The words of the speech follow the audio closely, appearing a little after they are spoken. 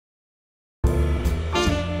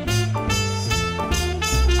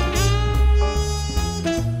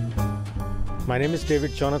My name is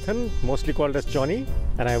David Jonathan, mostly called as Johny,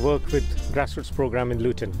 and I work with Grassroots program in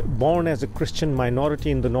Luton. Born as a Christian minority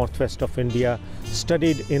in the northwest of India,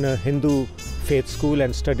 studied in a Hindu faith school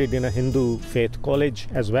and studied in a Hindu faith college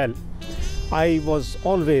as well. I was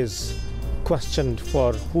always questioned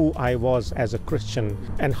for who I was as a Christian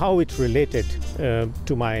and how it related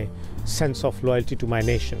to my sense of loyalty to my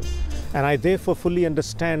nation. And I therefore fully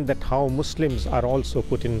understand that how Muslims are also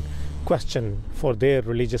put in question for their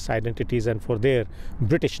religious identities and for their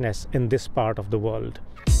Britishness in this part of the world.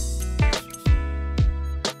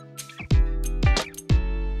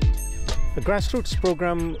 The Grassroots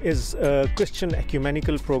program is a Christian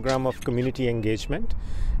ecumenical program of community engagement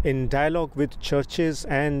in dialogue with churches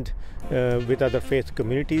and with other faith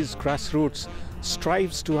communities. Grassroots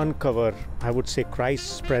strives to uncover, I would say,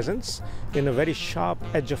 Christ's presence in a very sharp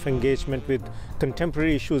edge of engagement with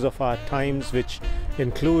contemporary issues of our times, which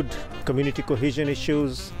include community cohesion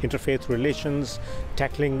issues, interfaith relations,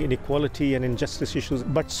 tackling inequality and injustice issues.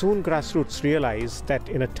 But soon Grassroots realized that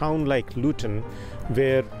in a town like Luton,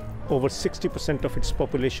 where over 60% of its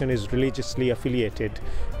population is religiously affiliated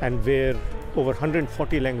and where over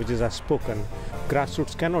 140 languages are spoken,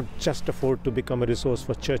 Grassroots cannot just afford to become a resource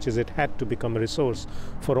for churches. It had to become a resource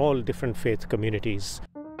for all different faith communities.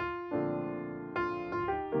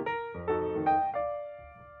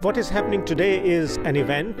 What is happening today is an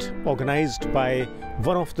event organized by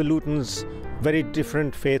one of the Luton's very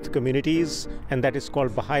different faith communities, and that is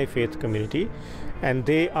called Baha'i Faith Community, and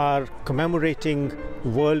they are commemorating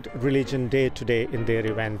World Religion Day today in their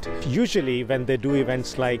event. Usually when they do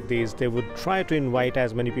events like these, they would try to invite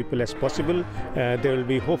as many people as possible. There will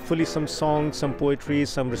be hopefully some songs, some poetry,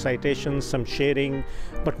 some recitations, some sharing,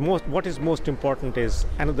 but what is most important is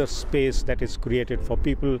another space that is created for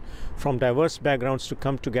people from diverse backgrounds to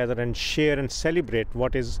come together and share and celebrate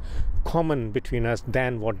what is common between us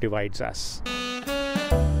than what divides us.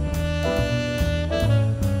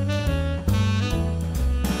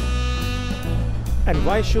 And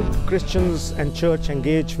why should Christians and church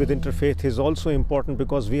engage with interfaith is also important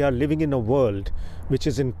because we are living in a world which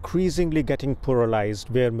is increasingly getting pluralized,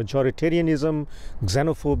 where majoritarianism,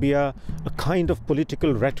 xenophobia, a kind of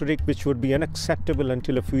political rhetoric which would be unacceptable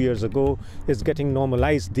until a few years ago is getting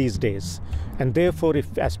normalized these days. And therefore,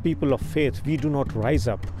 if as people of faith we do not rise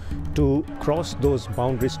up to cross those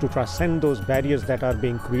boundaries, to transcend those barriers that are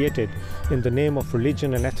being created in the name of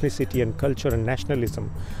religion and ethnicity and culture and nationalism,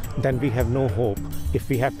 then we have no hope. If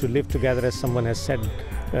we have to live together, as someone has said,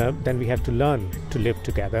 then we have to learn to live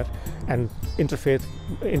together. And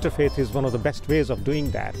interfaith is one of the best ways of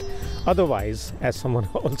doing that. Otherwise, as someone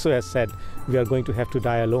also has said, we are going to have to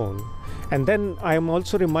die alone. And then I am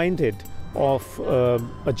also reminded of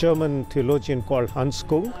a German theologian called Hans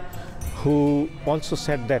Kung, who also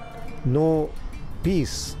said that no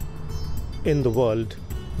peace in the world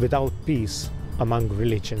without peace among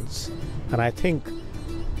religions. And I think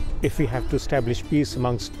if we have to establish peace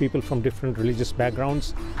amongst people from different religious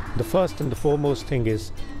backgrounds, the first and the foremost thing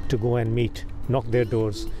is to go and meet, knock their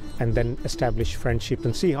doors, and then establish friendship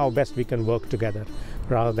and see how best we can work together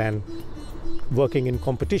rather than working in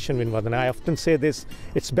competition with one another. I often say this,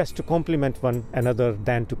 it's best to complement one another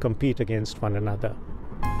than to compete against one another.